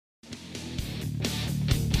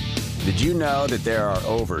Did you know that there are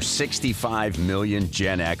over 65 million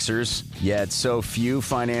Gen Xers? Yet so few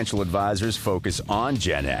financial advisors focus on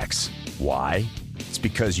Gen X. Why? It's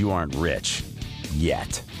because you aren't rich.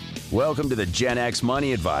 Yet. Welcome to the Gen X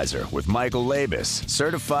Money Advisor with Michael Labus,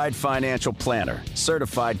 certified financial planner,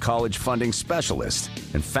 certified college funding specialist,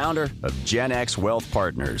 and founder of Gen X Wealth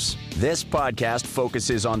Partners. This podcast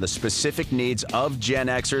focuses on the specific needs of Gen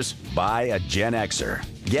Xers by a Gen Xer.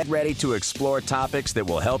 Get ready to explore topics that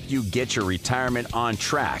will help you get your retirement on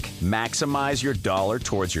track, maximize your dollar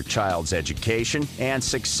towards your child's education, and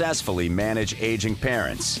successfully manage aging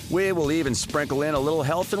parents. We will even sprinkle in a little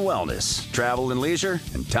health and wellness, travel and leisure,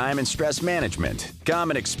 and time and stress management.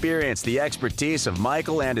 Come and experience the expertise of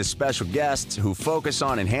Michael and his special guests who focus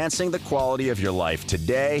on enhancing the quality of your life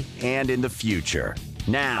today and in the future.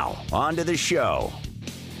 Now, on to the show.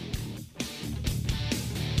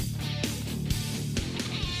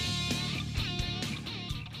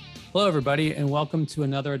 Hello, everybody, and welcome to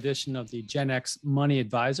another edition of the Gen X Money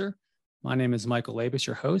Advisor. My name is Michael Labus,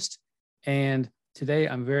 your host, and today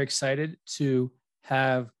I'm very excited to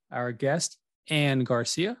have our guest, Ann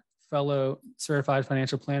Garcia, fellow certified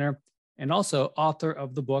financial planner, and also author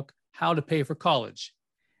of the book, How to Pay for College.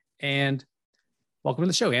 And welcome to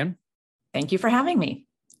the show, Ann. Thank you for having me.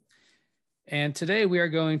 And today we are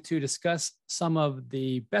going to discuss some of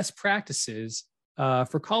the best practices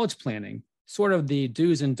for college planning, sort of the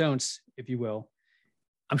do's and don'ts, if you will.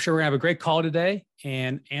 I'm sure we're gonna have a great call today,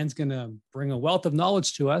 and Ann's gonna bring a wealth of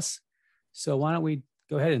knowledge to us. So why don't we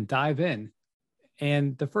go ahead and dive in?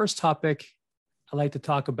 And the first topic I'd like to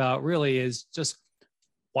talk about really is just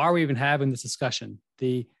why are we even having this discussion?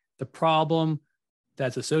 The problem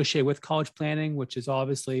that's associated with college planning, which is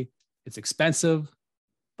obviously it's expensive,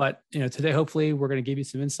 but today hopefully we're gonna give you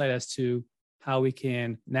some insight as to how we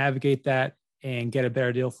can navigate that and get a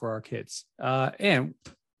better deal for our kids. And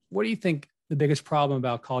what do you think the biggest problem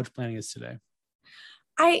about college planning is today?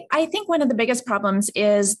 I think one of the biggest problems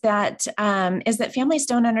is that families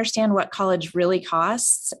don't understand what college really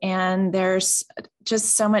costs. And there's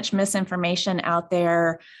just so much misinformation out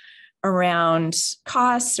there around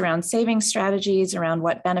costs, around saving strategies, around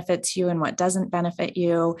what benefits you and what doesn't benefit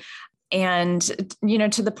you. And,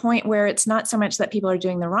 to the point where it's not so much that people are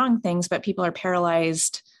doing the wrong things, but people are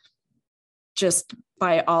paralyzed just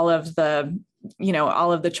by all of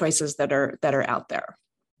the choices that are out there.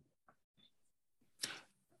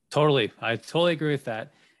 Totally. I totally agree with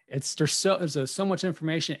that. There's so much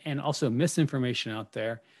information and also misinformation out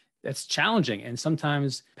there that's challenging. And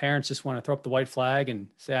sometimes parents just want to throw up the white flag and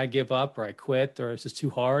say, I give up or I quit or it's just too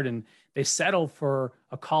hard. And they settle for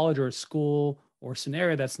a college or a school or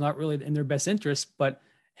scenario that's not really in their best interest, but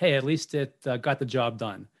hey, at least it got the job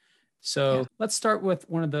done. So Let's start with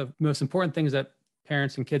one of the most important things that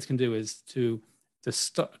parents and kids can do is to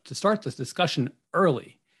start this discussion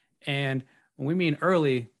early. And when we mean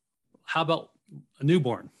early, how about a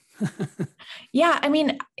newborn? Yeah,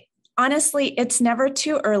 honestly, it's never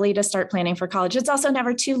too early to start planning for college. It's also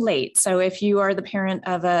never too late. So if you are the parent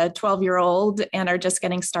of a 12-year-old and are just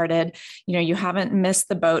getting started, you haven't missed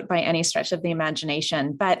the boat by any stretch of the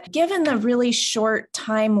imagination. But given the really short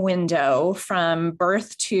time window from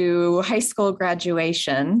birth to high school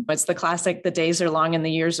graduation, it's the classic, the days are long and the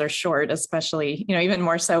years are short, especially, even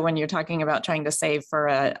more so when you're talking about trying to save for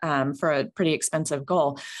a pretty expensive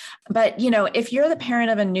goal. But, if you're the parent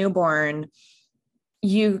of a newborn,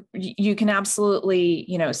 you can absolutely,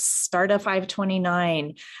 start a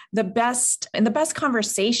 529. The best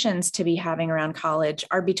conversations to be having around college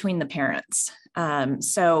are between the parents.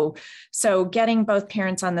 So getting both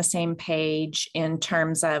parents on the same page in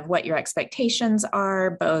terms of what your expectations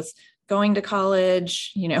are, both going to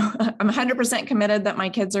college, I'm 100% committed that my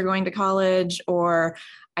kids are going to college, or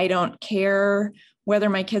I don't care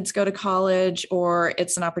whether my kids go to college or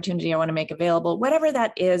it's an opportunity I want to make available, whatever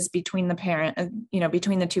that is between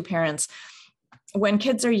between the two parents. When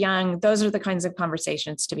kids are young, those are the kinds of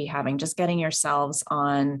conversations to be having, just getting yourselves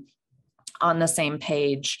on the same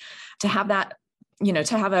page, to have that,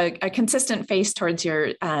 to have a consistent face towards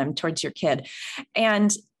your kid.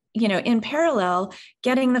 And in parallel,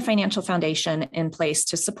 getting the financial foundation in place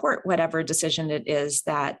to support whatever decision it is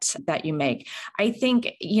that you make. I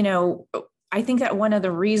think that one of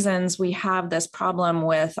the reasons we have this problem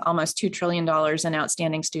with almost $2 trillion in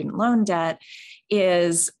outstanding student loan debt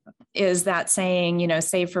is that saying,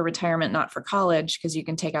 save for retirement, not for college, because you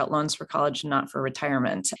can take out loans for college and not for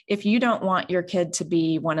retirement. If you don't want your kid to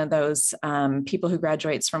be one of those people who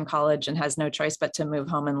graduates from college and has no choice but to move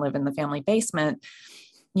home and live in the family basement,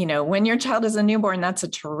 when your child is a newborn, that's a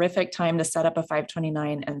terrific time to set up a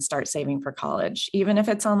 529 and start saving for college, even if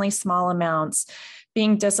it's only small amounts,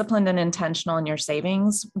 being disciplined and intentional in your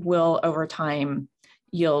savings will over time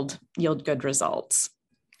yield good results.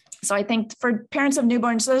 So I think for parents of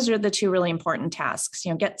newborns, those are the two really important tasks.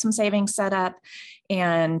 Get some savings set up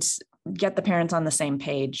and get the parents on the same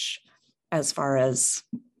page as far as,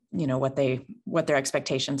 what their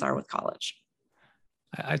expectations are with college.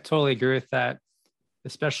 I totally agree with that,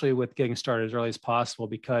 especially with getting started as early as possible,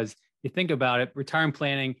 because you think about it, retirement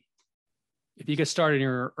planning, if you get started in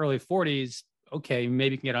your early 40s, okay,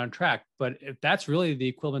 maybe you can get on track. But if that's really the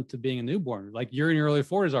equivalent to being a newborn, like you're in your early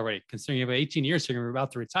 40s already, considering you have 18 years, so you're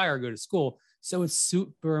about to retire, go to school. So it's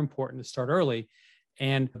super important to start early.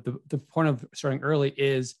 And the point of starting early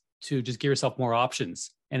is to just give yourself more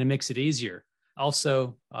options, and it makes it easier.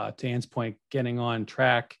 Also, to Anne's point, getting on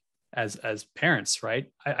track as parents, right?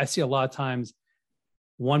 I see a lot of times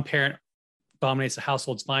one parent dominates the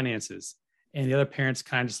household's finances, and the other parents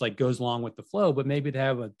kind of just like goes along with the flow, but maybe they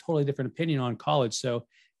have a totally different opinion on college. So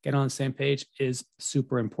getting on the same page is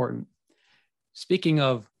super important. Speaking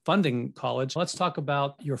of funding college, let's talk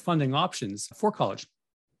about your funding options for college.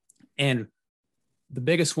 And the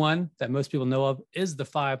biggest one that most people know of is the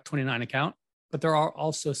 529 account, but there are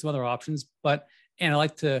also some other options. But Anne, I'd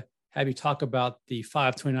like to have you talk about the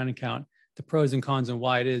 529 account, the pros and cons, and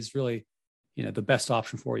why it is really, the best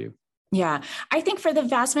option for you. Yeah, I think for the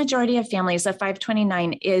vast majority of families, the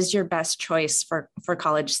 529 is your best choice for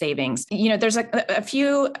college savings. There's a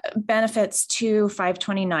few benefits to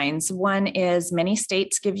 529s. One is many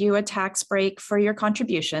states give you a tax break for your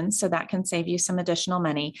contributions, so that can save you some additional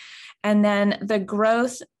money. And then the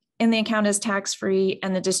growth in the account is tax-free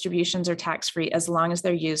and the distributions are tax-free as long as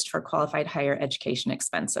they're used for qualified higher education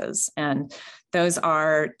expenses. And those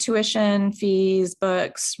are tuition, fees,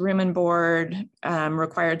 books, room and board,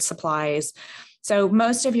 required supplies. So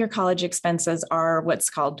most of your college expenses are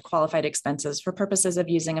what's called qualified expenses for purposes of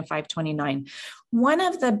using a 529. One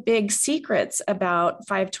of the big secrets about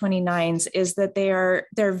 529s is that they're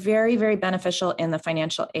very, very beneficial in the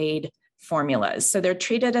financial aid formulas. So they're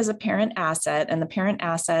treated as a parent asset, and the parent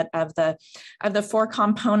asset of the four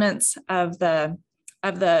components of the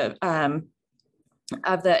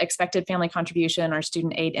expected family contribution or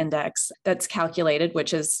student aid index that's calculated,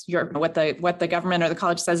 which is what the government or the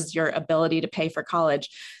college says is your ability to pay for college.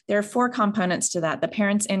 There are four components to that: the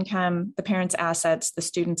parent's income, the parent's assets, the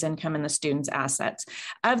student's income, and the student's assets.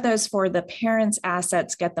 Of those four, the parent's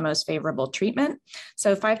assets get the most favorable treatment.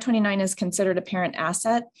 So 529 is considered a parent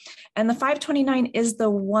asset. And the 529 is the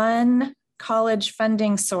one college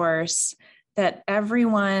funding source that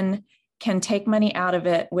everyone can take money out of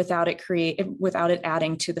it without it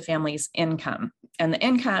adding to the family's income. And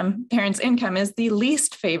the parents' income is the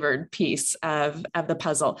least favored piece of the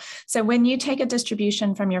puzzle. So when you take a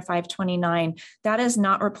distribution from your 529, that is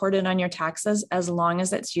not reported on your taxes as long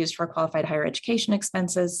as it's used for qualified higher education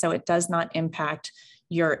expenses. So it does not impact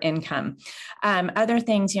your income. Other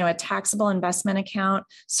things, a taxable investment account,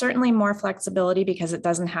 certainly more flexibility because it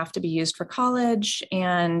doesn't have to be used for college,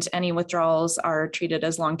 and any withdrawals are treated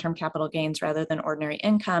as long-term capital gains rather than ordinary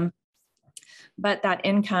income. But that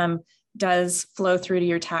income does flow through to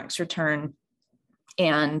your tax return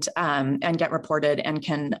and get reported and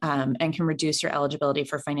can reduce your eligibility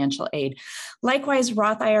for financial aid. Likewise,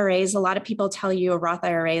 Roth IRAs, a lot of people tell you a Roth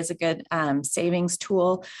IRA is a good savings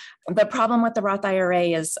tool. The problem with the Roth IRA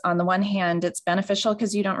is, on the one hand, it's beneficial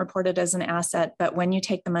because you don't report it as an asset, but when you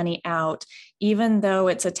take the money out, even though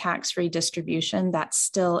it's a tax-free distribution, that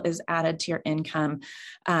still is added to your income,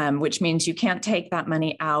 which means you can't take that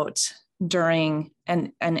money out during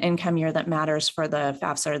an income year that matters for the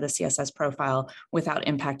FAFSA or the CSS profile without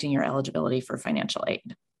impacting your eligibility for financial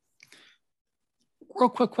aid. Real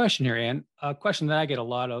quick question here, Anne. A question that I get a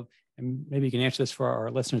lot of, and maybe you can answer this for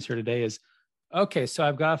our listeners here today, is, okay, so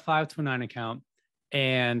I've got a 529 account,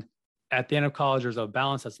 and at the end of college, there's a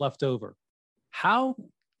balance that's left over. How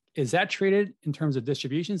is that treated in terms of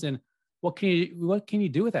distributions, and what can you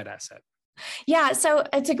do with that asset? Yeah, so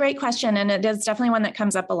it's a great question, and it is definitely one that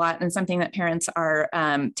comes up a lot and something that parents are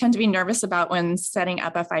tend to be nervous about when setting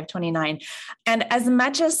up a 529. And as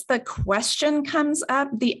much as the question comes up,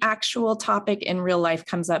 the actual topic in real life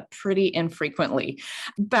comes up pretty infrequently.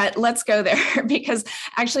 But let's go there because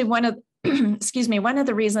actually one of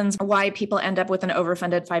the reasons why people end up with an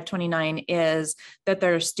overfunded 529 is that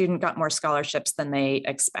their student got more scholarships than they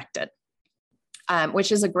expected,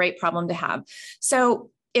 which is a great problem to have. So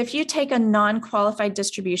if you take a non-qualified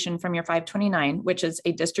distribution from your 529, which is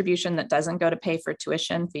a distribution that doesn't go to pay for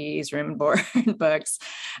tuition, fees, room and board, books,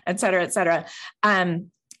 et cetera,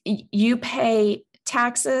 you pay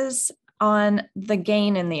taxes on the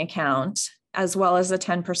gain in the account, as well as a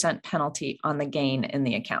 10% penalty on the gain in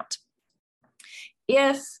the account.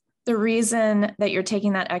 If the reason that you're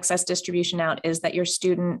taking that excess distribution out is that your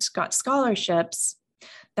student got scholarships,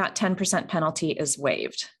 that 10% penalty is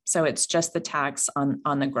waived. So it's just the tax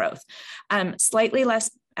on the growth. Slightly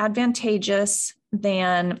less advantageous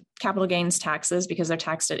than capital gains taxes because they're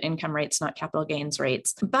taxed at income rates, not capital gains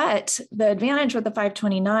rates. But the advantage with the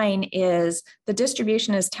 529 is the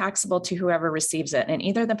distribution is taxable to whoever receives it, and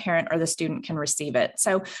either the parent or the student can receive it.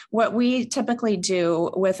 So what we typically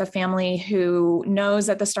do with a family who knows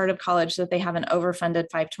at the start of college that they have an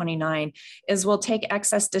overfunded 529 is we'll take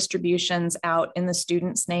excess distributions out in the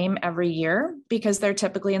student's name every year because they're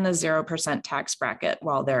typically in the 0% tax bracket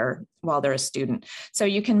while they're a student. So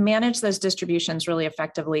you can manage those distributions really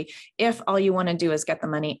effectively if all you want to do is get the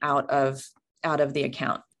money out of the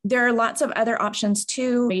account. There are lots of other options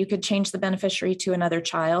too. You could change the beneficiary to another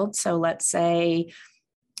child. So let's say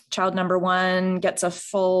child number 1 gets a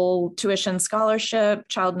full tuition scholarship.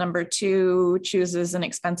 Child number 2 chooses an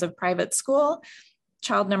expensive private school.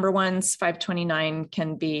 Child number 1's 529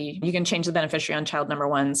 can be, you can change the beneficiary on child number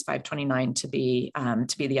 1's 529 to be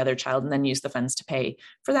the other child, and then use the funds to pay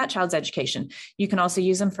for that child's education. You can also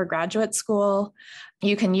use them for graduate school.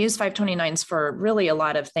 You can use 529s for really a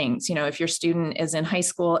lot of things. You know, if your student is in high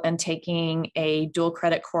school and taking a dual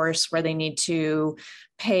credit course where they need to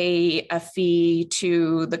pay a fee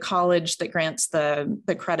to the college that grants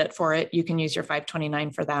the credit for it, you can use your 529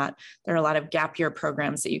 for that. There are a lot of gap year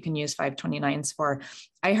programs that you can use 529s for.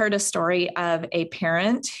 I heard a story of a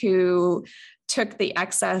parent who took the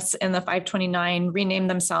excess in the 529, renamed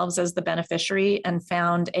themselves as the beneficiary, and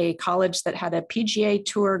found a college that had a PGA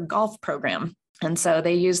Tour golf program. And so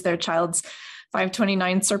they used their child's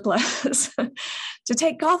 529 surplus to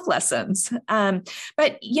take golf lessons.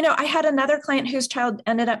 But, you know, I had another client whose child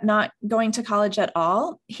ended up not going to college at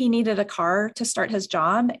all. He needed a car to start his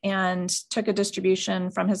job and took a distribution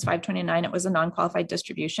from his 529. It was a non-qualified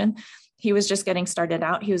distribution. He was just getting started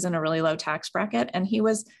out. He was in a really low tax bracket, and he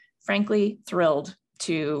was frankly thrilled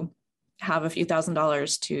to have a few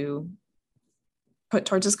 $1,000s to put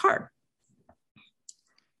towards his car.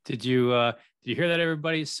 Did you hear that,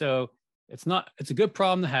 everybody? So it's a good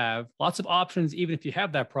problem to have. Lots of options, even if you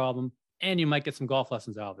have that problem, and you might get some golf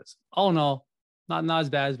lessons out of this. All in all, not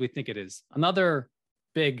as bad as we think it is. Another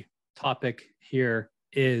big topic here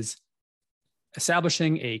is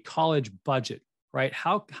establishing a college budget, right?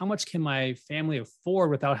 How much can my family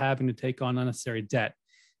afford without having to take on unnecessary debt?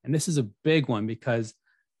 And this is a big one because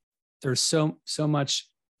there's so much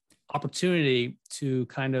opportunity to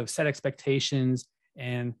kind of set expectations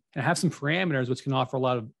and have some parameters, which can offer a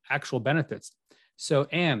lot of actual benefits. So,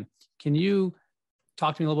 Anne, can you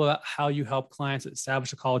talk to me a little bit about how you help clients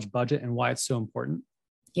establish a college budget and why it's so important?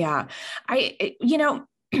 Yeah, I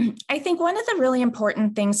think one of the really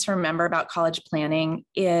important things to remember about college planning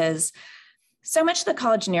is so much of the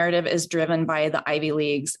college narrative is driven by the Ivy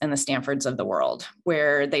Leagues and the Stanfords of the world,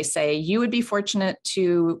 where they say you would be fortunate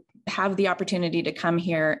to have the opportunity to come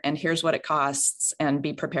here and here's what it costs and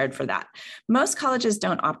be prepared for that. Most colleges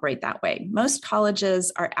don't operate that way. Most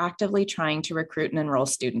colleges are actively trying to recruit and enroll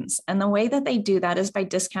students. And the way that they do that is by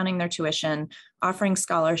discounting their tuition, offering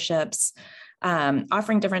scholarships,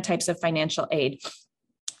 offering different types of financial aid.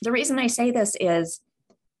 The reason I say this is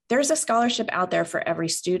there's a scholarship out there for every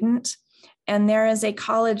student, and there is a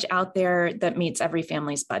college out there that meets every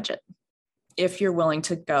family's budget, if you're willing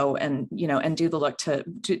to go and do the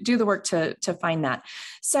work to find that.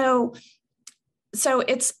 So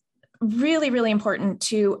it's really, really important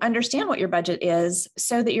to understand what your budget is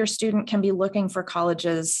so that your student can be looking for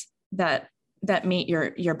colleges that meet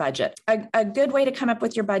your budget. A good way to come up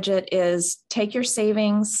with your budget is take your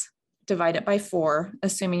savings, divide it by 4,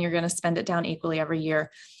 assuming you're going to spend it down equally every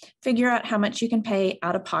year. Figure out how much you can pay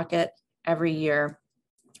out of pocket every year.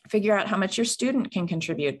 Figure out how much your student can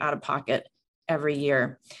contribute out of pocket every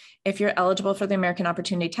year. If you're eligible for the American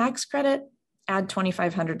Opportunity Tax Credit, add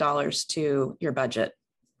 $2,500 to your budget.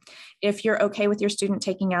 If you're okay with your student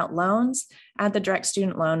taking out loans, add the direct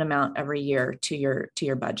student loan amount every year to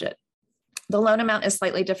your budget. The loan amount is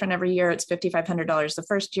slightly different every year. It's $5,500 the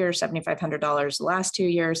first year, $7,500 the last 2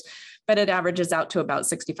 years, but it averages out to about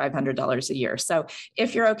 $6,500 a year. So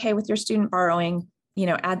if you're okay with your student borrowing,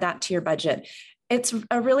 add that to your budget. It's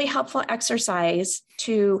a really helpful exercise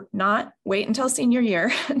to not wait until senior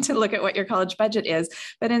year to look at what your college budget is,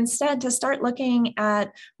 but instead to start looking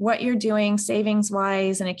at what you're doing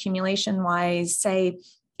savings-wise and accumulation-wise, say,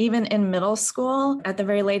 even in middle school, at the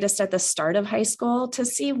very latest at the start of high school, to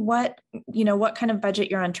see what kind of budget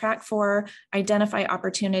you're on track for, identify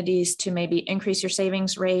opportunities to maybe increase your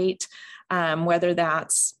savings rate, whether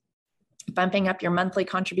that's bumping up your monthly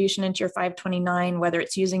contribution into your 529, whether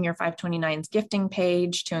it's using your 529's gifting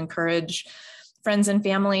page to encourage friends and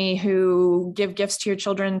family who give gifts to your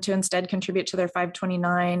children to instead contribute to their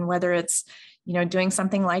 529, whether it's, doing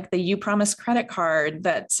something like the You Promise credit card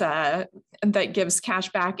that gives cash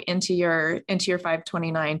back into your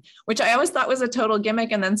 529, which I always thought was a total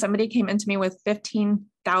gimmick. And then somebody came into me with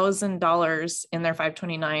 $15,000 in their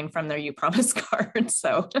 529 from their You Promise card.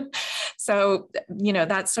 So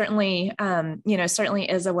that certainly, certainly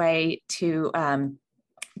is a way to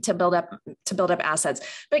build up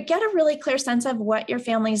assets, but get a really clear sense of what your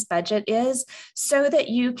family's budget is so that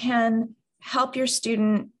you can help your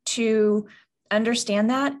student to understand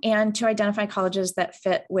that and to identify colleges that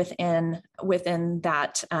fit within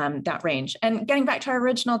that range. And getting back to our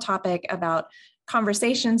original topic about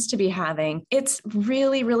conversations to be having, it's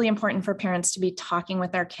really, really important for parents to be talking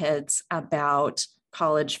with their kids about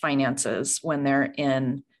college finances when they're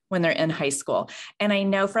in high school. And I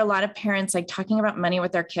know for a lot of parents, like talking about money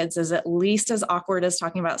with their kids is at least as awkward as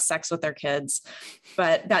talking about sex with their kids,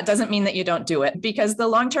 but that doesn't mean that you don't do it, because the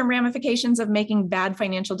long-term ramifications of making bad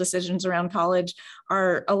financial decisions around college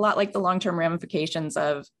are a lot like the long-term ramifications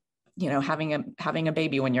of, having a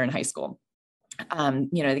baby when you're in high school.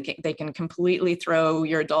 They can completely throw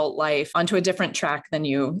your adult life onto a different track than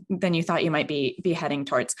you thought you might be heading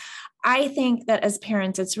towards. I think that as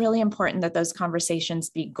parents, it's really important that those conversations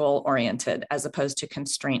be goal-oriented as opposed to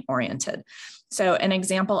constraint-oriented. So an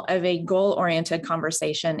example of a goal-oriented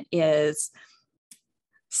conversation is,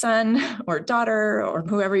 son or daughter or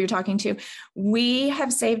whoever you're talking to, we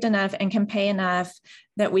have saved enough and can pay enough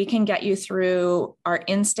that we can get you through our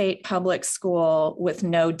in-state public school with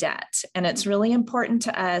no debt. And it's really important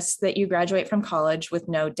to us that you graduate from college with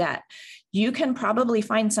no debt. You can probably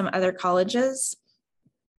find some other colleges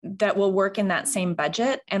that will work in that same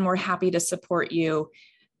budget, and we're happy to support you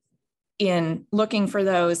in looking for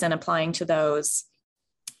those and applying to those.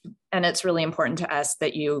 And it's really important to us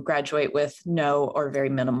that you graduate with no or very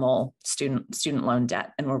minimal student loan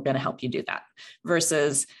debt, and we're going to help you do that,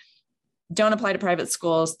 versus don't apply to private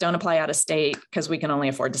schools, don't apply out of state because we can only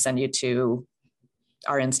afford to send you to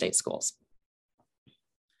our in-state schools.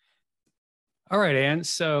 All right, Ann.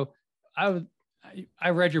 So I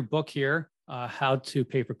read your book here, How to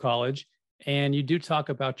Pay for College, and you do talk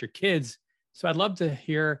about your kids. So I'd love to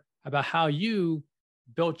hear about how you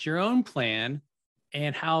built your own plan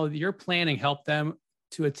and how your planning helped them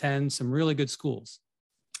to attend some really good schools.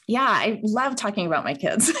 Yeah, I love talking about my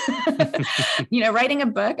kids. Writing a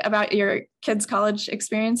book about your kids' college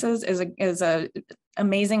experiences is a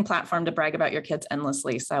amazing platform to brag about your kids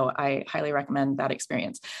endlessly. So I highly recommend that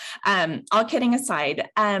experience. All kidding aside,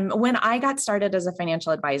 when I got started as a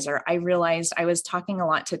financial advisor, I realized I was talking a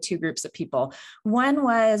lot to two groups of people. One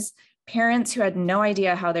was parents who had no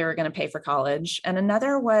idea how they were going to pay for college. And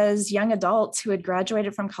another was young adults who had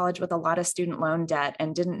graduated from college with a lot of student loan debt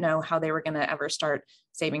and didn't know how they were going to ever start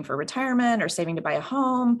saving for retirement or saving to buy a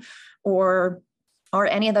home or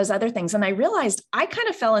any of those other things. And I realized I kind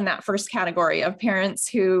of fell in that first category of parents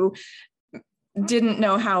who didn't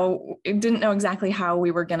know exactly how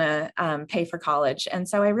we were going to pay for college. And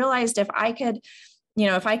so I realized if I could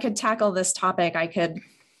tackle this topic, I could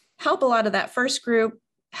help a lot of that first group,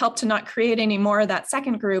 help to not create any more of that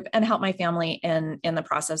second group, and help my family in the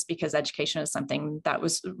process, because education is something that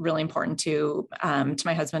was really important to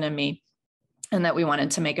my husband and me, and that we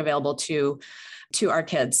wanted to make available to our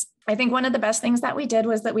kids. I think one of the best things that we did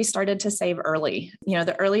was that we started to save early.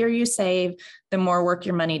 The earlier you save, the more work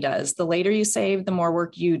your money does. The later you save, the more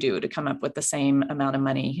work you do to come up with the same amount of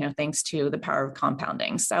money, thanks to the power of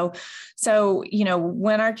compounding. So,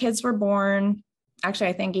 when our kids were born, actually,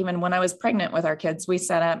 I think even when I was pregnant with our kids, we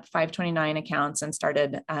set up 529 accounts and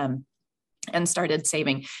started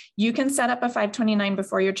saving. You can set up a 529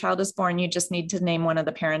 before your child is born. You just need to name one of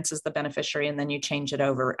the parents as the beneficiary, and then you change it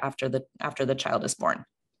over after the child is born.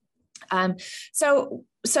 So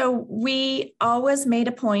we always made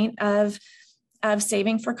a point of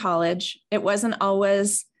saving for college. It wasn't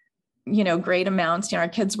always great amounts. Our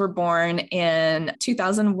kids were born in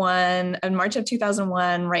 2001, in March of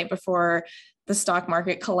 2001, right before the stock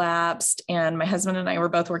market collapsed. And my husband and I were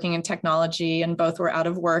both working in technology, and both were out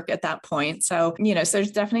of work at that point. So, so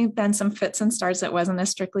there's definitely been some fits and starts. It wasn't a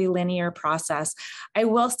strictly linear process. I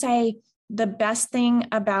will say the best thing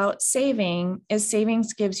about saving is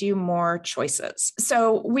savings gives you more choices.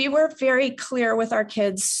 So we were very clear with our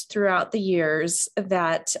kids throughout the years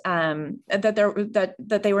that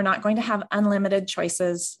they were not going to have unlimited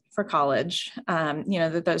choices for college.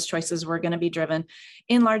 That those choices were going to be driven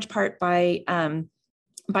in large part by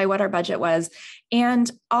by what our budget was. And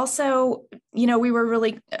also, we were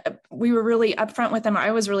really upfront with them.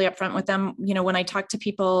 I was really upfront with them, when I talked to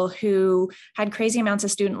people who had crazy amounts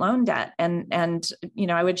of student loan debt, and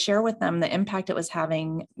I would share with them the impact it was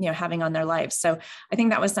having on their lives. So I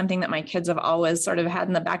think that was something that my kids have always sort of had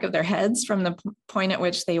in the back of their heads from the point at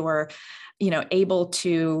which they were, able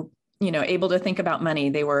to think about money.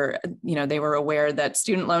 They were aware that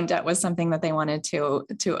student loan debt was something that they wanted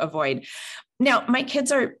to avoid. Now, my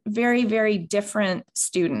kids are very, very different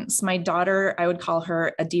students. My daughter, I would call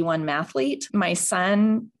her a D1 mathlete. My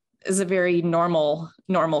son is a very normal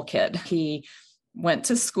kid. He went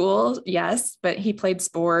to school, yes, but he played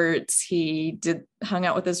sports. He hung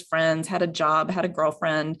out with his friends, had a job, had a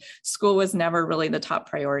girlfriend. School was never really the top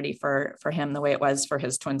priority for him the way it was for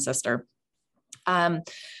his twin sister.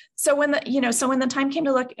 So when the time came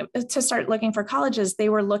to start looking for colleges, they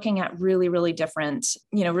were looking at really, really different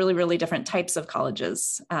types of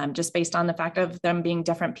colleges, just based on the fact of them being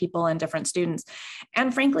different people and different students.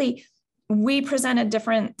 And frankly, we presented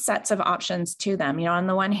different sets of options to them. On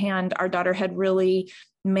the one hand, our daughter had really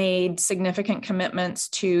made significant commitments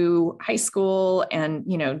to high school and,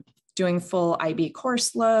 doing full IB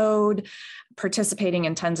course load, participating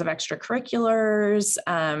in tons of extracurriculars,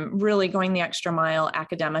 really going the extra mile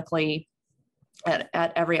academically at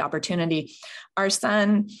every opportunity. Our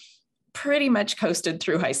son pretty much coasted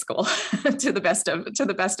through high school to the best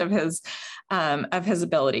of his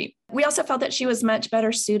ability. We also felt that she was much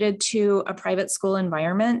better suited to a private school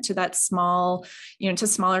environment, to that small, to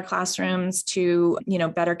smaller classrooms, to,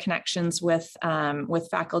 better connections with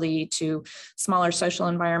faculty, to smaller social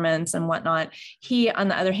environments and whatnot. He, on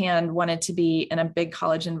the other hand, wanted to be in a big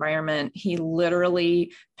college environment. He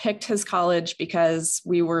literally picked his college because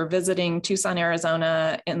we were visiting Tucson,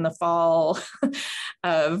 Arizona in the fall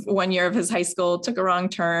of one year of his high school, took a wrong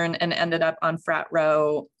turn and ended up on frat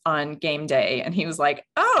row on game day. And he was like,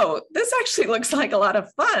 oh, this actually looks like a lot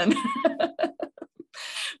of fun.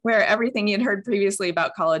 Where everything you'd heard previously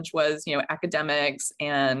about college was, academics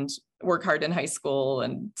and work hard in high school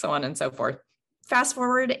and so on and so forth. Fast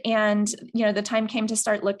forward, and the time came to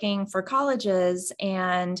start looking for colleges,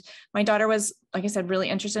 and my daughter was, like I said, really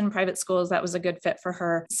interested in private schools. That was a good fit for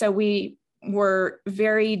her. So we were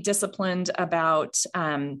very disciplined about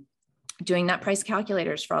doing net price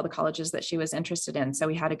calculators for all the colleges that she was interested in. So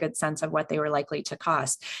we had a good sense of what they were likely to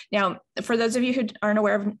cost. Now, for those of you who aren't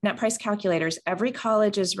aware of net price calculators, every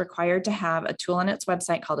college is required to have a tool on its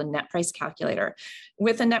website called a net price calculator.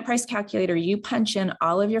 With a net price calculator, you punch in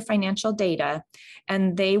all of your financial data,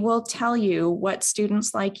 and they will tell you what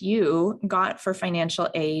students like you got for financial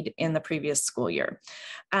aid in the previous school year.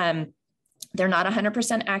 They're not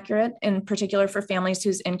 100% accurate, in particular for families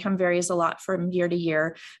whose income varies a lot from year to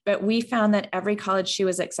year, but we found that every college she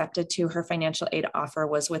was accepted to, her financial aid offer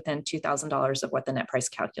was within $2,000 of what the net price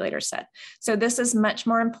calculator said. So this is much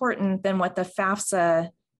more important than what the FAFSA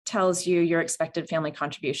tells you your expected family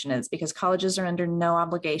contribution is, because colleges are under no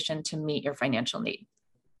obligation to meet your financial need.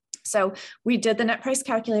 So we did the net price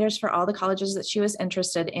calculators for all the colleges that she was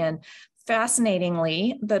interested in.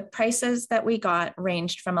 Fascinatingly, the prices that we got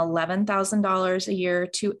ranged from $11,000 a year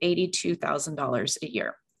to $82,000 a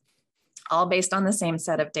year, all based on the same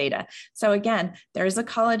set of data. So again, there's a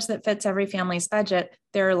college that fits every family's budget.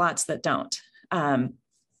 There are lots that don't.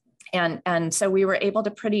 And so we were able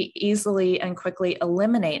to pretty easily and quickly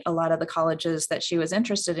eliminate a lot of the colleges that she was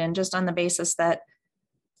interested in, just on the basis that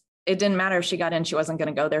it didn't matter if she got in, she wasn't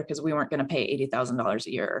going to go there because we weren't going to pay $80,000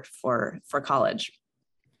 a year for college.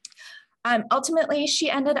 Ultimately,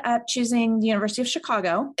 she ended up choosing the University of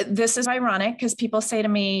Chicago. This is ironic because people say to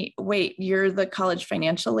me, wait, you're the college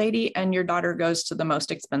financial lady and your daughter goes to the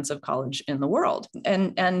most expensive college in the world.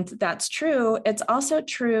 And that's true. It's also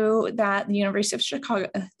true that the University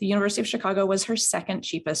of Chicago was her second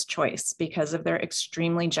cheapest choice because of their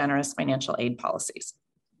extremely generous financial aid policies.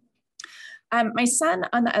 My son,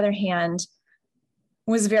 on the other hand,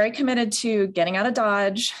 was very committed to getting out of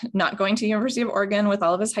Dodge, not going to the University of Oregon with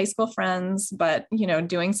all of his high school friends, but,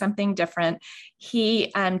 doing something different.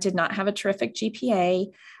 He did not have a terrific GPA.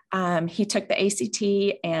 He took the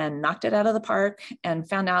ACT and knocked it out of the park and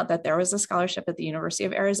found out that there was a scholarship at the University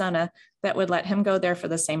of Arizona that would let him go there for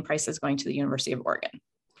the same price as going to the University of Oregon.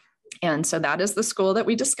 And so that is the school that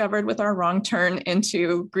we discovered with our wrong turn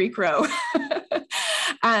into Greek Row.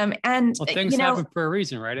 Things happen for a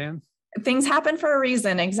reason, right, Anne? Things happen for a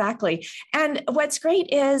reason, exactly. And what's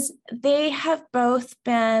great is they have both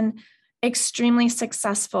been extremely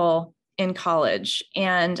successful in college.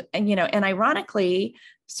 And ironically,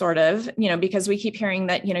 sort of, because we keep hearing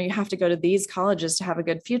that, you have to go to these colleges to have a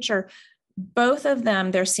good future. both of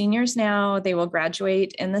them, they're seniors now, they will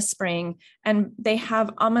graduate in the spring, and they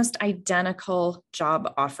have almost identical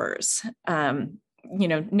job offers.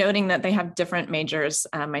 Noting that they have different majors.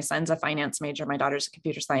 My son's a finance major, my daughter's a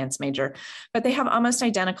computer science major, but they have almost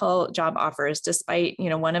identical job offers, despite,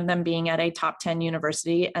 one of them being at a top 10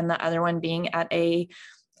 university and the other one being at a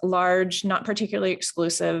large, not particularly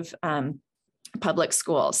exclusive public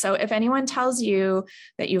school. So if anyone tells you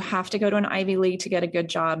that you have to go to an Ivy League to get a good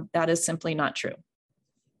job, that is simply not true.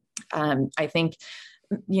 I think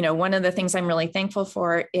one of the things I'm really thankful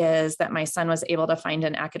for is that my son was able to find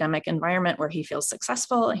an academic environment where he feels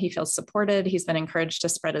successful, he feels supported, he's been encouraged to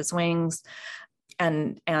spread his wings.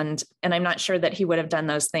 And I'm not sure that he would have done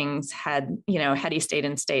those things had he stayed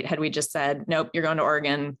in state, had we just said, nope, you're going to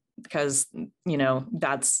Oregon because,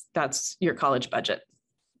 that's your college budget.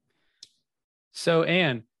 So,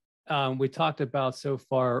 Anne, we talked about so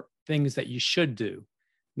far things that you should do.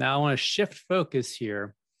 Now I want to shift focus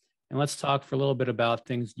here. And let's talk for a little bit about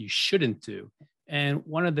things you shouldn't do. And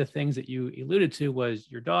one of the things that you alluded to was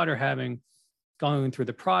your daughter going through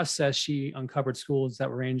the process. She uncovered schools that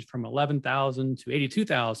ranged from 11,000 to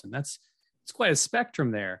 82,000. It's quite a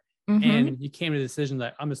spectrum there. Mm-hmm. And you came to the decision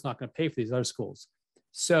that I'm just not going to pay for these other schools.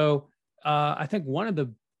 So I think one of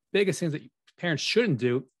the biggest things that parents shouldn't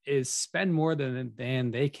do is spend more than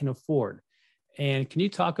they can afford. And can you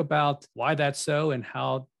talk about why that's so and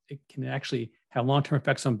how it can actually have long-term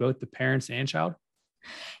effects on both the parents and child?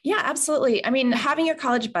 Yeah, absolutely. I mean, having your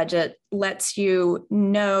college budget lets you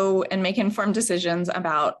know and make informed decisions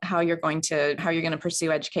about how you're going to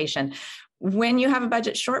pursue education. When you have a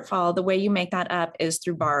budget shortfall, the way you make that up is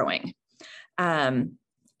through borrowing.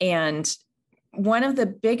 And one of the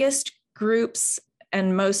biggest groups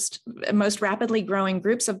and most rapidly growing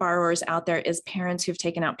groups of borrowers out there is parents who've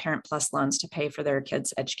taken out Parent Plus loans to pay for their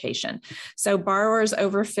kids' education. So borrowers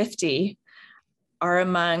over 50 are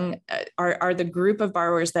the group of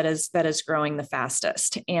borrowers that is growing the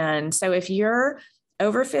fastest. And so if you're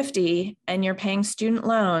over 50 and you're paying student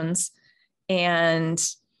loans, and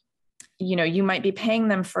you might be paying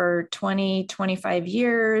them for 20, 25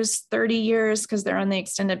 years, 30 years, because they're on the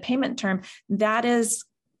extended payment term, that is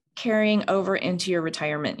carrying over into your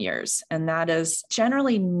retirement years. And that is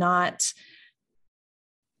generally not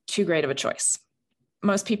too great of a choice.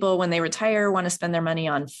 Most people, when they retire, want to spend their money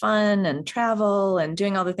on fun and travel and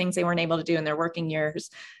doing all the things they weren't able to do in their working years,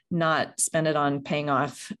 not spend it on paying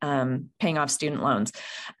off student loans.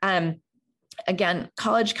 Again,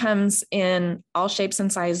 college comes in all shapes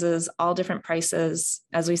and sizes, all different prices.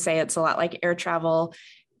 As we say, it's a lot like air travel.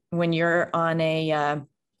 When you're on a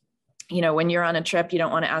trip, you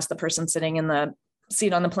don't want to ask the person sitting in the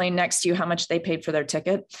seat on the plane next to you how much they paid for their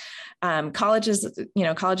ticket. College is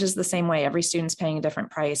the same way. Every student's paying a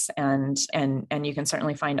different price, and you can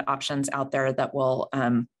certainly find options out there that will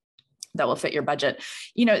fit your budget.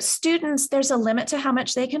 Students, there's a limit to how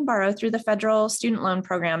much they can borrow through the federal student loan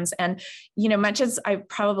programs. And, much as I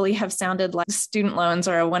probably have sounded like student loans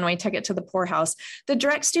are a one-way ticket to the poorhouse, the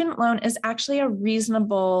direct student loan is actually a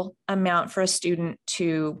reasonable amount for a student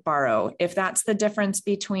to borrow. If that's the difference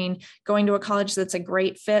between going to a college that's a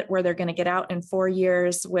great fit, where they're going to get out in 4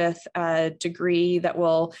 years with a degree that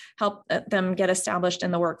will help them get established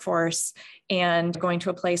in the workforce, and going to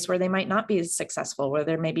a place where they might not be successful, where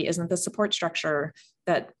there maybe isn't the support structure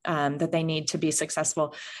that they need to be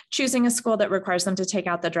successful. Choosing a school that requires them to take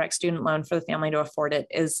out the direct student loan for the family to afford it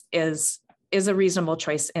is a reasonable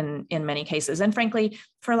choice in many cases. And frankly,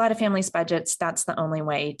 for a lot of families' budgets, that's the only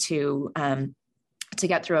way to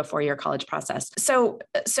get through a 4-year college process. So,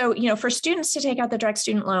 for students to take out the direct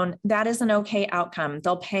student loan, that is an okay outcome.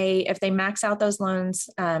 They'll pay, if they max out those loans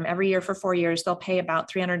every year for 4 years, they'll pay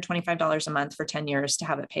about $325 a month for 10 years to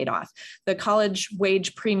have it paid off. The college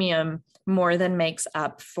wage premium more than makes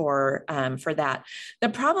up for that. The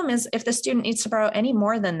problem is, if the student needs to borrow any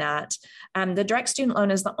more than that, the direct student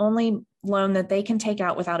loan is the only loan that they can take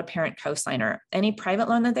out without a parent cosigner. Any private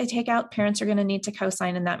loan that they take out, parents are going to need to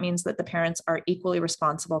cosign, and that means that the parents are equally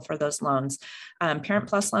responsible for those loans. Parent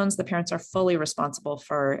Plus loans, the parents are fully responsible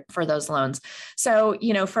for those loans. So,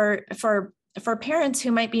 for parents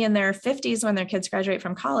who might be in their 50s when their kids graduate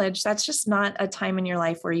from college, that's just not a time in your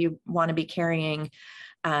life where you want to be carrying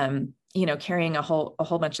a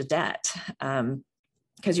whole bunch of debt,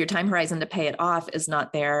 because your time horizon to pay it off is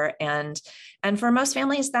not there. And for most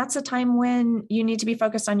families, that's a time when you need to be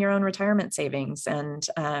focused on your own retirement savings and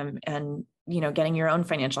getting your own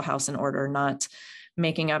financial house in order, not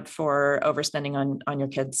making up for overspending on your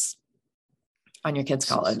kids'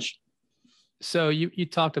 college. So you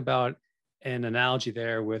talked about an analogy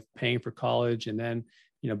there with paying for college and then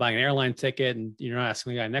buying an airline ticket and you're not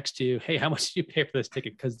asking the guy next to you, hey, how much did you pay for this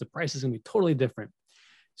ticket? Because the price is going to be totally different.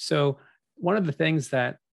 So one of the things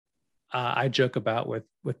that I joke about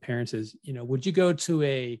with parents is, would you go to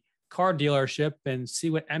a car dealership and see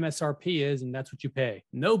what MSRP is, and that's what you pay?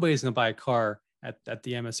 Nobody's going to buy a car at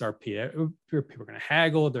the MSRP. People are going to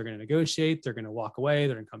haggle, they're going to negotiate, they're going to walk away,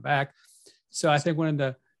 they're going to come back. So I think one of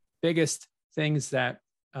the biggest things that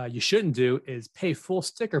you shouldn't do is pay full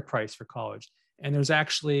sticker price for college. And there's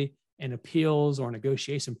actually an appeals or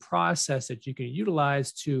negotiation process that you can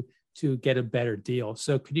utilize to get a better deal.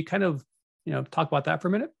 So could you kind of, talk about that for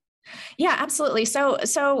a minute? Yeah, absolutely. So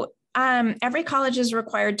every college is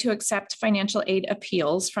required to accept financial aid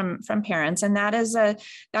appeals from parents. And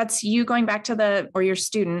that's you going back to or your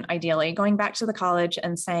student, ideally, going back to the college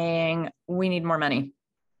and saying, we need more money.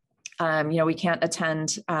 We can't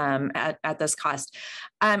attend at this cost.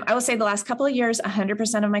 I will say the last couple of years,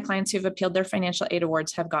 100% of my clients who've appealed their financial aid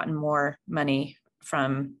awards have gotten more money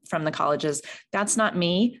from the colleges. That's not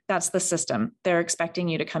me. That's the system. They're expecting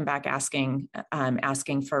you to come back asking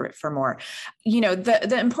for more.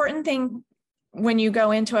 The important thing when you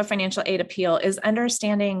go into a financial aid appeal is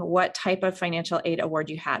understanding what type of financial aid award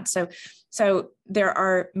you had. So there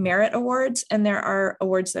are merit awards and there are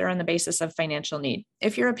awards that are on the basis of financial need.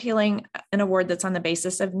 If you're appealing an award that's on the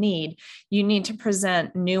basis of need, you need to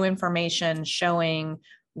present new information showing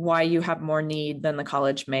why you have more need than the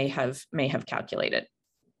college may have calculated,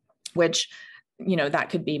 which, that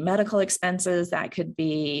could be medical expenses, that could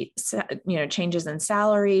be, changes in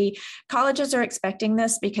salary. Colleges are expecting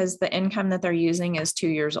this because the income that they're using is 2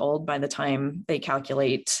 years old by the time they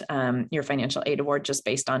calculate your financial aid award, just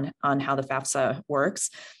based on how the FAFSA works.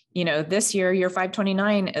 This year, your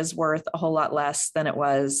 529 is worth a whole lot less than it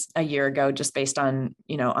was a year ago, just based on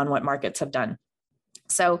what markets have done.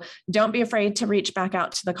 So don't be afraid to reach back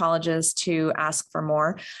out to the colleges to ask for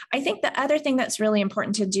more. I think the other thing that's really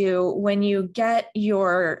important to do when you get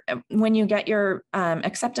your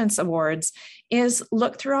acceptance awards is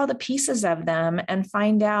look through all the pieces of them and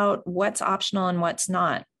find out what's optional and what's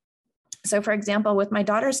not. So for example, with my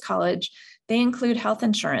daughter's college, they include health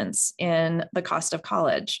insurance in the cost of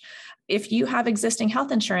college. If you have existing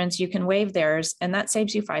health insurance, you can waive theirs, and that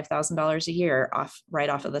saves you $5,000 a year right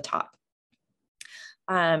off of the top.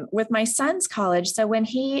 With my son's college, so when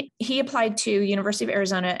he applied to University of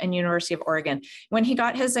Arizona and University of Oregon, when he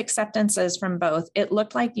got his acceptances from both, it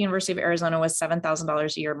looked like the University of Arizona was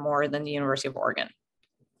 $7,000 a year more than the University of Oregon.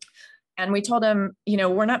 And we told him,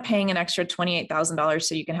 we're not paying an extra $28,000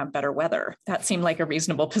 so you can have better weather. That seemed like a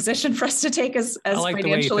reasonable position for us to take as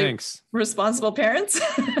financially responsible parents.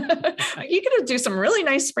 You could do some really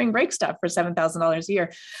nice spring break stuff for $7,000 a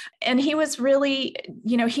year. And he was really,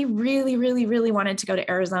 he really, really, really wanted to go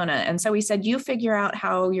to Arizona. And so we said, you figure out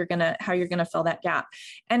how you're going to fill that gap.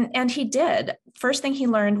 And he did. First thing he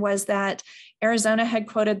learned was that Arizona had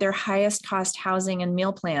quoted their highest cost housing and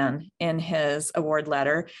meal plan in his award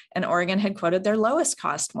letter, and Oregon had quoted their lowest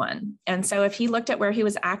cost one. And so if he looked at where he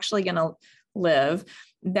was actually going to live,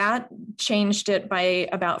 that changed it by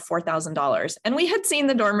about $4,000. And we had seen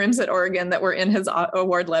the dorm rooms at Oregon that were in his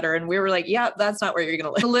award letter, and we were like, yeah, that's not where you're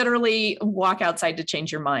going to live. Literally walk outside to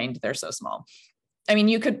change your mind. They're so small. I mean,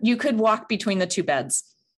 you could walk between the two beds.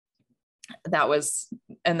 That was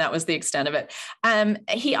the extent of it.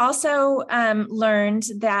 He also learned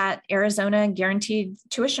that Arizona guaranteed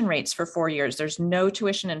tuition rates for 4 years. There's no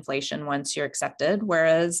tuition inflation once you're accepted,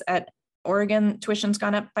 whereas at Oregon, tuition's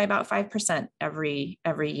gone up by about 5% every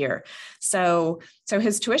year. So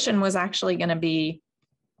his tuition was actually going to be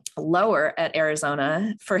lower at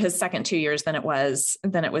Arizona for his second 2 years than it was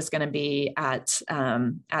going to be at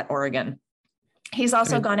Oregon. He's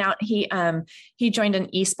also gone out. He joined an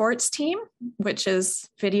esports team, which is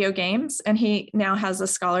video games, and he now has a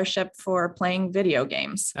scholarship for playing video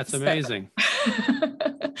games. That's amazing.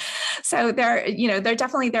 So there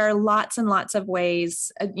are lots and lots of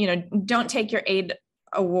ways. Don't take your aid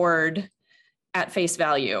award at face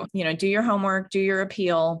value. Do your homework, do your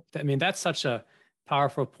appeal. I mean, that's such a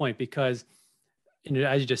powerful point because,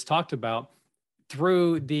 as you just talked about,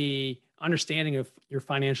 through the understanding of your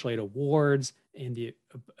financial aid awards and the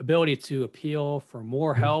ability to appeal for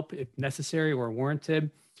more help if necessary or warranted,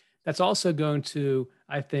 that's also going to,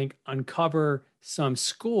 I think, uncover some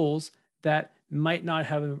schools that might not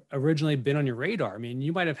have originally been on your radar. I mean,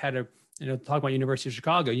 you might have had talk about University of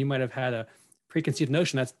Chicago, you might have had a preconceived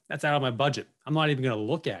notion that's out of my budget. I'm not even going to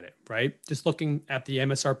look at it, right? Just looking at the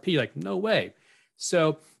MSRP, like, no way.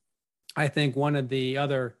 So I think one of the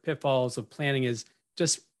other pitfalls of planning is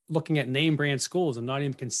just looking at name brand schools and not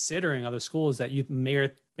even considering other schools that you may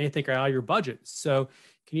think are out of your budget. So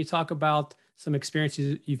Can you talk about some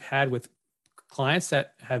experiences you've had with clients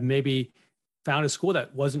that have maybe found a school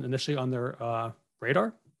that wasn't initially on their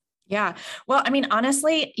radar? Yeah. Well, I mean,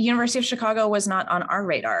 honestly, University of Chicago was not on our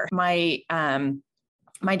radar. My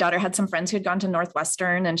daughter had some friends who had gone to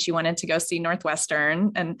Northwestern and she wanted to go see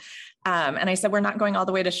Northwestern. And I said, we're not going all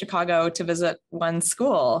the way to Chicago to visit one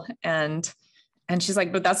school. And she's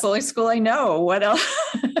like, but that's the only school I know. What else?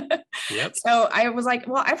 Yep. So I was like,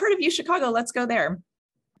 well, I've heard of U Chicago. Let's go there.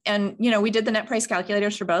 And, we did the net price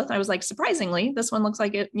calculators for both. I was like, surprisingly, this one looks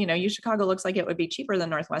like it, U Chicago looks like it would be cheaper than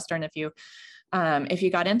Northwestern if you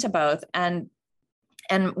got into both. And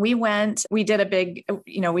we did a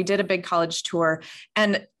big college tour,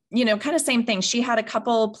 and, kind of same thing. She had a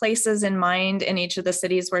couple places in mind in each of the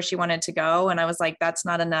cities where she wanted to go. And I was like, that's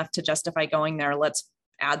not enough to justify going there. Let's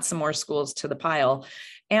add some more schools to the pile.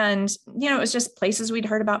 And, it was just places we'd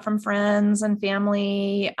heard about from friends and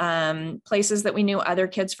family, places that we knew other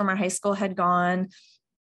kids from our high school had gone.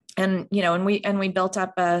 And, we built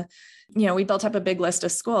up a big list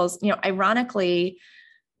of schools. Ironically,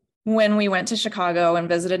 when we went to Chicago and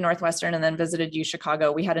visited Northwestern and then visited U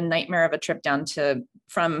Chicago, we had a nightmare of a trip down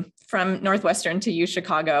from Northwestern to U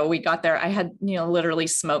Chicago. We got there. I had, literally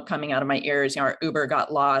smoke coming out of my ears. Our Uber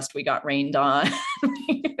got lost. We got rained on.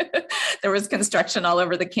 There was construction all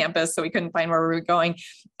over the campus, so we couldn't find where we were going.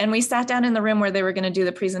 And we sat down in the room where they were going to do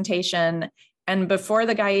the presentation. And before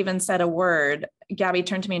the guy even said a word, Gabby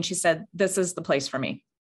turned to me and she said, "This is the place for me."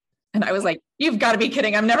 And I was like, "You've got to be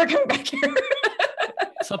kidding. I'm never coming back here."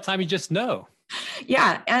 Sometimes you just know.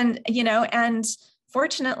 Yeah. And, and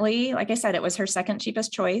fortunately, like I said, it was her second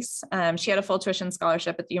cheapest choice. She had a full tuition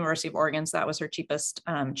scholarship at the University of Oregon. So that was her cheapest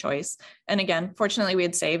choice. And again, fortunately we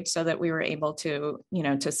had saved so that we were able to,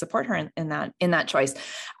 to support her in that choice.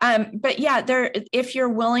 But yeah, if you're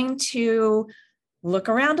willing to look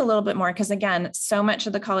around a little bit more, because again, so much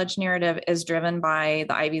of the college narrative is driven by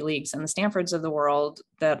the Ivy Leagues and the Stanfords of the world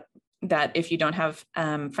that if you don't have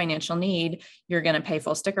financial need, you're going to pay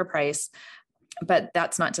full sticker price. But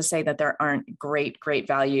that's not to say that there aren't great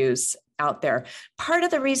values out there. Part of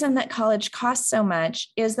the reason that college costs so much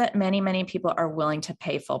is that many, many people are willing to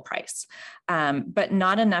pay full price, but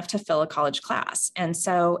not enough to fill a college class. And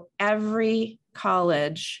so every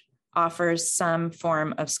college offers some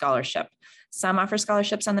form of scholarship. Some offer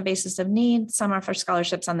scholarships on the basis of need. Some offer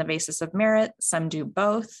scholarships on the basis of merit. Some do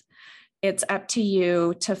both. It's up to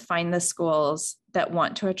you to find the schools that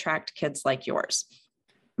want to attract kids like yours.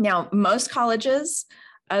 Now, most colleges,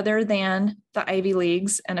 other than the Ivy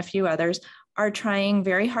Leagues and a few others, are trying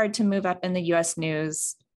very hard to move up in the US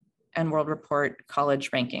News and World Report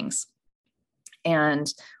college rankings.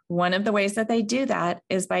 And one of the ways that they do that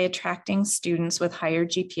is by attracting students with higher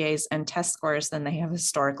GPAs and test scores than they have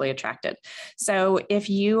historically attracted. So if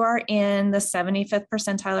you are in the 75th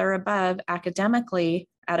percentile or above academically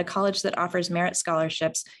at a college that offers merit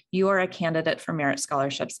scholarships, you are a candidate for merit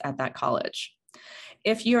scholarships at that college.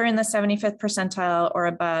 If you're in the 75th percentile or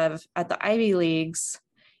above at the Ivy Leagues,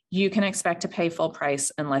 you can expect to pay full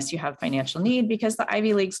price unless you have financial need, because the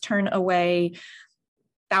Ivy Leagues turn away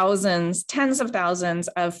thousands, tens of thousands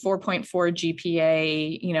of 4.4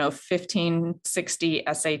 GPA, 1560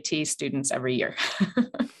 SAT students every year.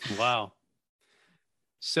 Wow.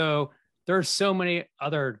 So there are so many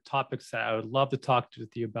other topics that I would love to talk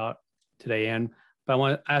with you about today, Ann, but I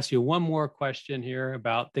want to ask you one more question here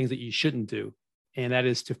about things that you shouldn't do, and that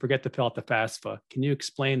is to forget to fill out the FAFSA. Can you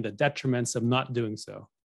explain the detriments of not doing so?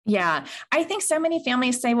 Yeah, I think so many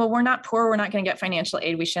families say, well, we're not poor, we're not going to get financial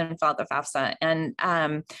aid, we shouldn't fill out the FAFSA.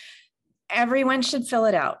 And everyone should fill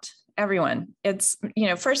it out. Everyone. It's,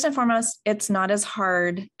 first and foremost, it's not as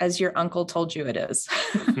hard as your uncle told you it is.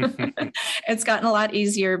 It's gotten a lot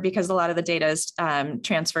easier because a lot of the data is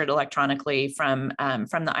transferred electronically from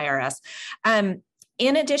the IRS.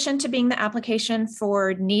 In addition to being the application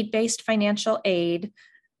for need-based financial aid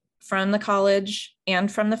from the college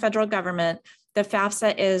and from the federal government, the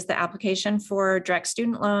FAFSA is the application for direct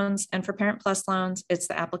student loans and for Parent Plus loans. It's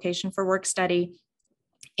the application for work study.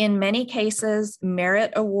 In many cases,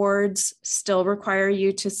 merit awards still require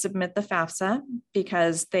you to submit the FAFSA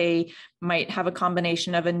because they might have a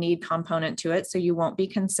combination of a need component to it. So you won't be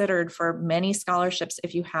considered for many scholarships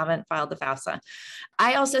if you haven't filed the FAFSA.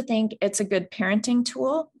 I also think it's a good parenting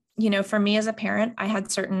tool. For me as a parent, I had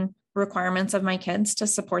certain requirements of my kids to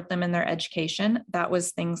support them in their education. That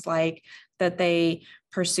was things like that they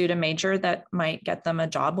pursued a major that might get them a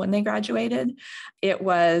job when they graduated. It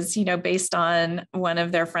was, based on one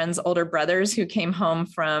of their friends' older brothers who came home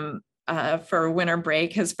from for winter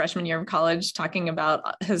break, his freshman year of college, talking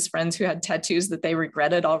about his friends who had tattoos that they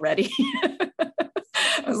regretted already.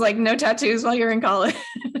 I was like no tattoos while you're in college.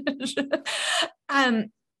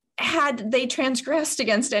 Had they transgressed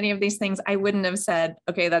against any of these things, I wouldn't have said,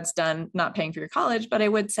 okay, that's done, not paying for your college, but I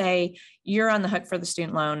would say you're on the hook for the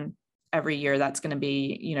student loan every year. That's going to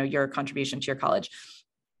be, your contribution to your college.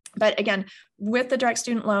 But again, with the direct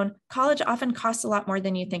student loan, college often costs a lot more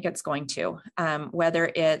than you think it's going to,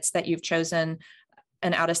 whether it's that you've chosen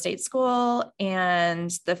an out-of-state school and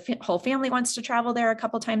the whole family wants to travel there a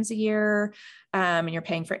couple times a year, and you're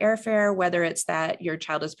paying for airfare, whether it's that your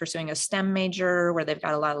child is pursuing a STEM major where they've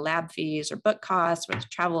got a lot of lab fees or book costs, or to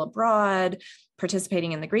travel abroad,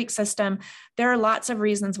 participating in the Greek system. There are lots of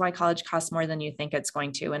reasons why college costs more than you think it's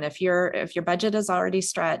going to. And if your budget is already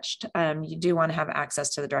stretched, you do want to have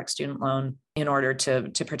access to the direct student loan in order to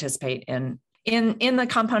participate in the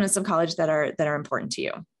components of college that are important to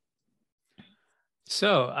you.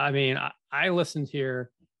 So, I mean, I listened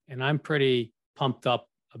here and I'm pretty pumped up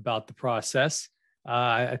about the process.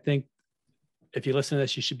 I think if you listen to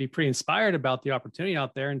this, you should be pretty inspired about the opportunity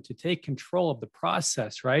out there and to take control of the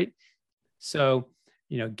process, right? So,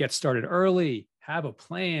 get started early, have a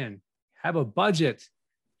plan, have a budget,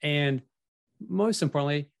 and most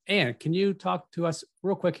importantly, Anne, can you talk to us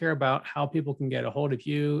real quick here about how people can get a hold of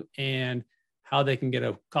you and how they can get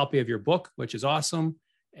a copy of your book, which is awesome,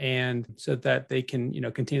 and so that they can,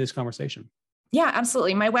 continue this conversation? Yeah,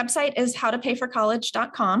 absolutely. My website is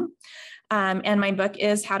howtopayforcollege.com. And my book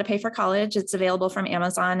is How to Pay for College. It's available from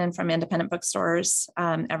Amazon and from independent bookstores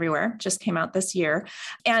everywhere. Just came out this year.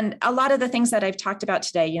 And a lot of the things that I've talked about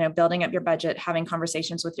today, building up your budget, having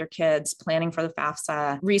conversations with your kids, planning for the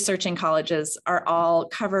FAFSA, researching colleges are all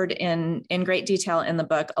covered in great detail in the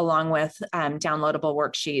book, along with downloadable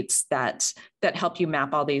worksheets that help you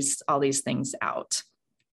map all these things out.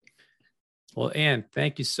 Well, Anne,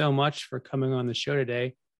 thank you so much for coming on the show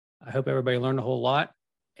today. I hope everybody learned a whole lot,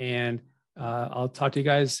 and I'll talk to you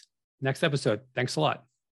guys next episode. Thanks a lot.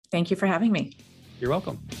 Thank you for having me. You're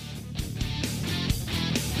welcome.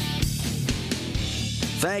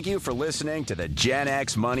 Thank you for listening to the Gen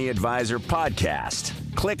X Money Advisor podcast.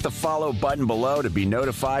 Click the follow button below to be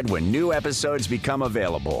notified when new episodes become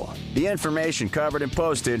available. The information covered and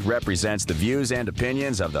posted represents the views and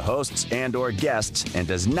opinions of the hosts and/or guests and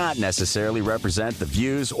does not necessarily represent the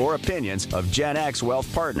views or opinions of Gen X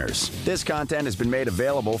Wealth Partners. This content has been made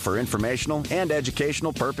available for informational and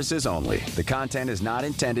educational purposes only. The content is not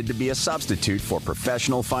intended to be a substitute for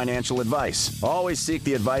professional financial advice. Always seek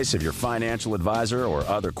the advice of your financial advisor or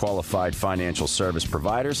other qualified financial service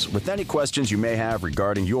providers with any questions you may have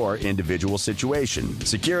regarding your individual situation.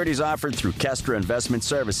 Securities offered through Kestra Investment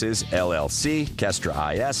Services, LLC,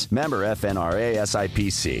 Kestra IS, member FNRA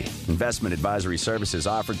SIPC. Investment advisory services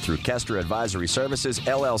offered through Kestra Advisory Services,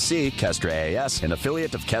 LLC, Kestra AS, an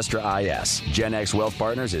affiliate of Kestra IS. Gen X Wealth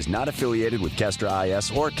Partners is not affiliated with Kestra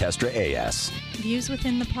IS or Kestra AS. Views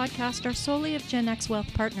within the podcast are solely of Gen X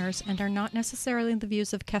Wealth Partners and are not necessarily the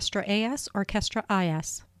views of Kestra AS or Kestra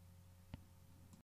IS.